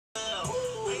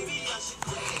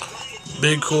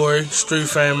Big Corey, Street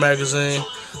Fame Magazine,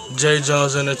 J.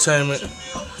 Jones Entertainment.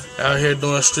 Out here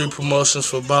doing street promotions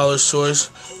for Baller's Choice.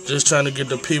 Just trying to get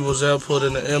the people's output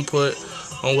and the input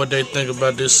on what they think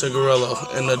about this cigarillo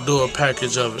and to do a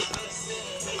package of it.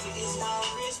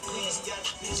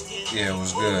 Yeah, it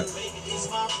was good.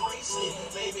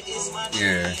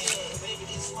 Yeah.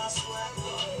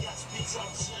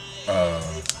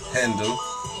 Hindu.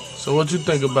 So what you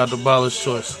think about the Baller's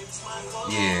Choice?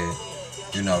 Yeah.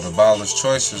 You know, the Baller's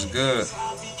Choice is good.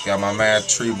 Got my man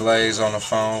Tree Blaze on the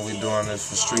phone. We doing this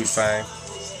for Street Fame.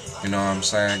 You know what I'm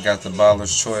saying? Got the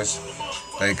Baller's Choice.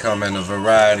 They come in a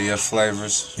variety of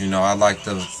flavors. You know, I like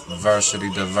the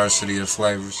diversity of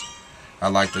flavors. I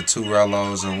like the 2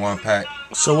 Rellos in 1 pack.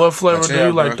 So what flavor do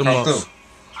you like the most?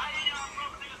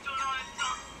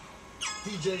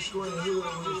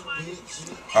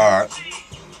 Alright.